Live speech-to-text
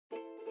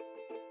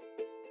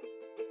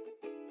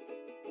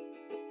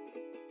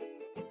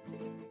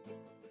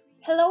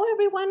Hello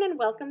everyone and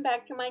welcome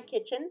back to my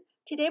kitchen.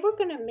 Today we're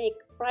going to make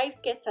fried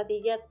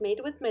quesadillas made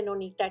with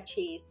Menonita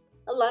cheese.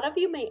 A lot of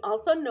you may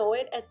also know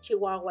it as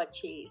Chihuahua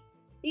cheese.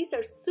 These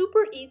are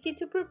super easy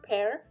to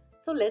prepare,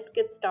 so let's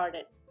get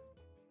started.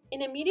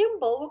 In a medium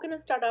bowl, we're going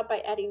to start out by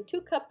adding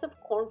 2 cups of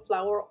corn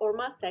flour or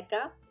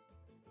Maseca.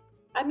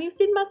 I'm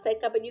using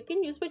Maseca, but you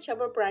can use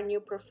whichever brand you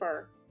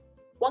prefer.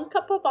 1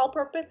 cup of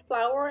all-purpose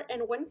flour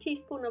and 1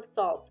 teaspoon of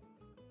salt.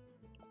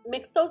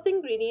 Mix those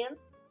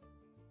ingredients.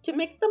 To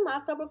mix the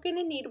masa, we're going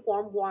to need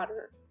warm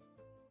water.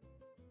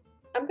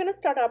 I'm going to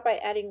start out by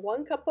adding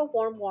 1 cup of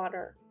warm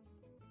water.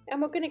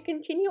 And we're going to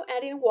continue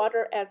adding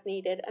water as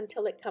needed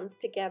until it comes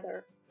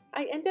together.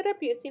 I ended up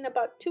using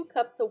about 2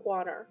 cups of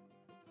water.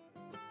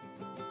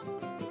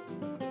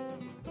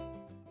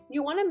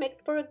 You want to mix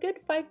for a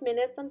good 5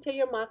 minutes until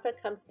your masa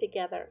comes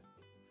together.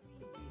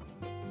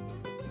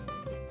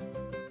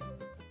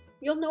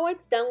 You'll know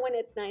it's done when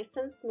it's nice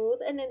and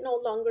smooth and it no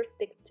longer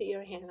sticks to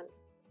your hand.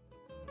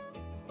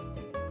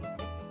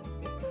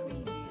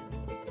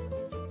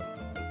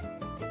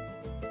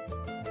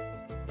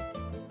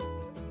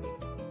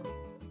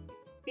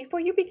 Before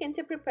you begin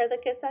to prepare the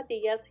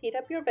quesadillas, heat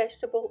up your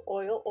vegetable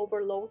oil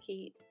over low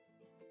heat.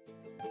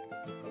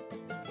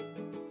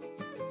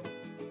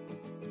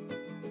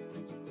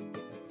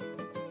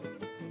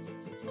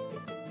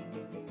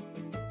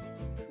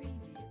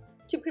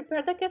 To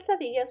prepare the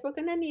quesadillas, we're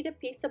going to need a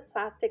piece of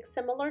plastic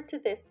similar to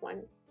this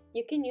one.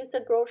 You can use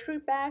a grocery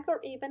bag or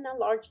even a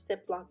large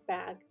Ziploc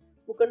bag.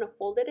 We're going to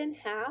fold it in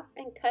half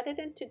and cut it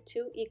into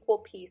 2 equal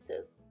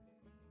pieces.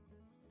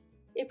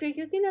 If you're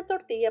using a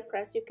tortilla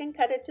press, you can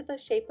cut it to the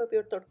shape of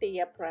your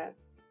tortilla press.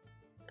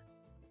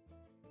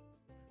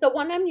 The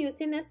one I'm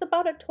using is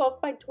about a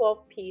 12 by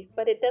 12 piece,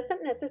 but it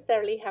doesn't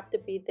necessarily have to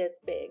be this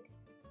big.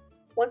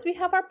 Once we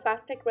have our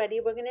plastic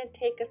ready, we're going to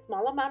take a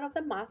small amount of the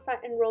masa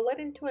and roll it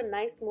into a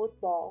nice smooth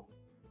ball.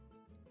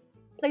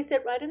 Place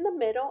it right in the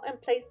middle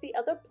and place the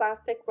other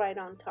plastic right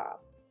on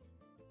top.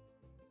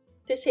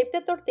 To shape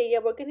the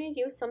tortilla, we're going to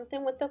use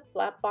something with a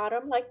flat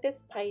bottom like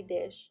this pie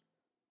dish.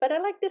 But I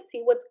like to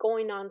see what's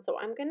going on, so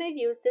I'm going to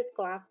use this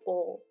glass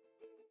bowl.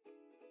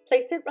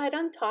 Place it right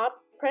on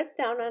top, press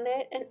down on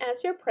it, and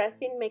as you're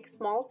pressing, make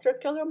small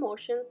circular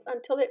motions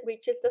until it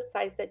reaches the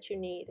size that you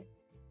need.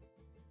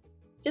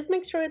 Just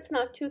make sure it's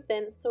not too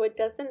thin so it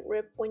doesn't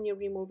rip when you're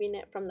removing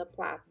it from the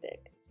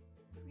plastic.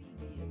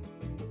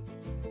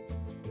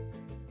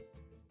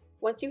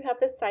 Once you have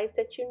the size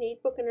that you need,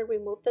 we're going to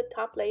remove the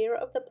top layer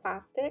of the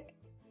plastic.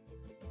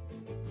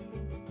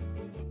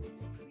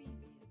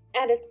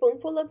 Add a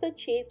spoonful of the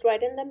cheese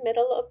right in the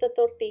middle of the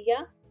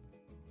tortilla.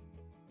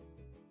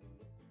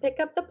 Pick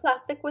up the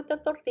plastic with the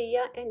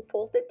tortilla and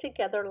fold it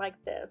together like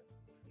this.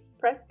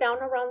 Press down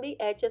around the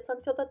edges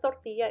until the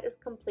tortilla is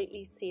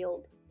completely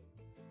sealed.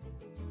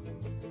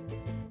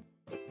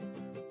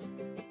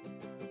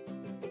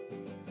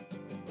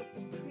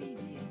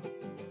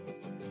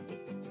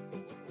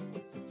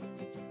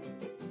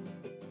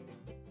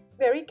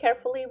 Very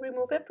carefully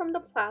remove it from the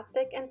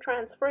plastic and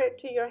transfer it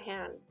to your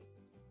hand.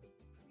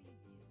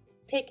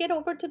 Take it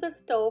over to the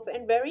stove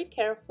and very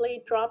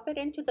carefully drop it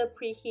into the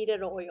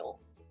preheated oil.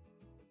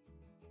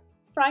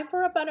 Fry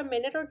for about a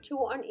minute or 2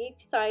 on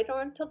each side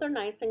or until they're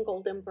nice and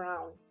golden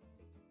brown.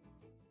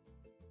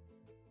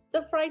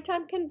 The fry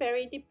time can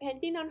vary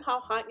depending on how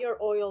hot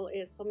your oil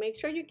is, so make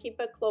sure you keep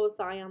a close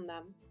eye on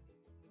them.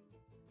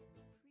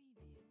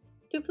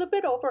 To flip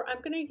it over,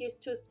 I'm going to use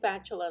 2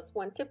 spatulas,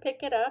 one to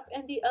pick it up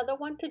and the other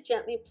one to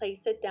gently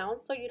place it down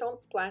so you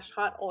don't splash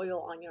hot oil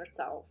on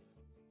yourself.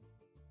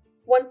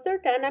 Once they're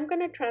done, I'm going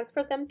to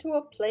transfer them to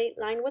a plate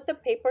lined with a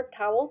paper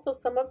towel so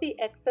some of the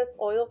excess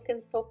oil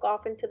can soak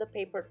off into the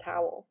paper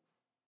towel.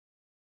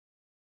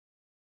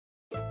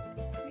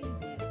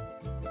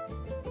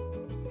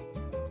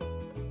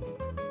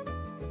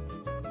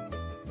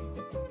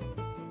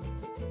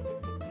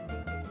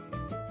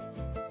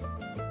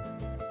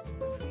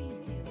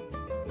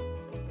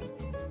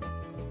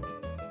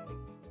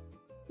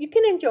 You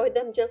can enjoy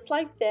them just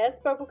like this,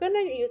 but we're going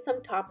to use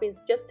some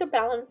toppings just to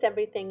balance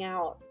everything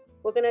out.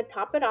 We're going to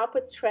top it off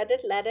with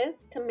shredded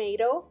lettuce,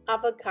 tomato,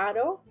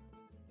 avocado,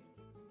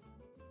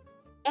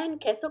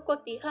 and Queso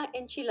Cotija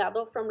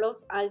Enchilado from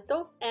Los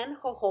Altos and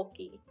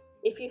Jocoque.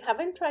 If you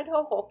haven't tried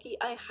Jocoque,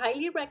 I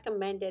highly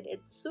recommend it.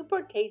 It's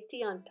super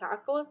tasty on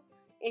tacos,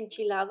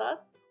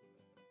 enchiladas,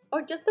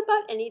 or just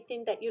about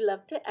anything that you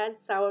love to add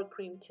sour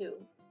cream to.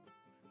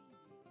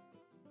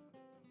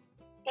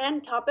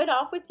 And top it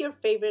off with your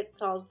favorite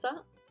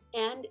salsa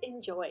and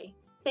enjoy.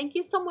 Thank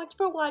you so much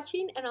for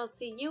watching, and I'll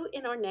see you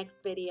in our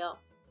next video.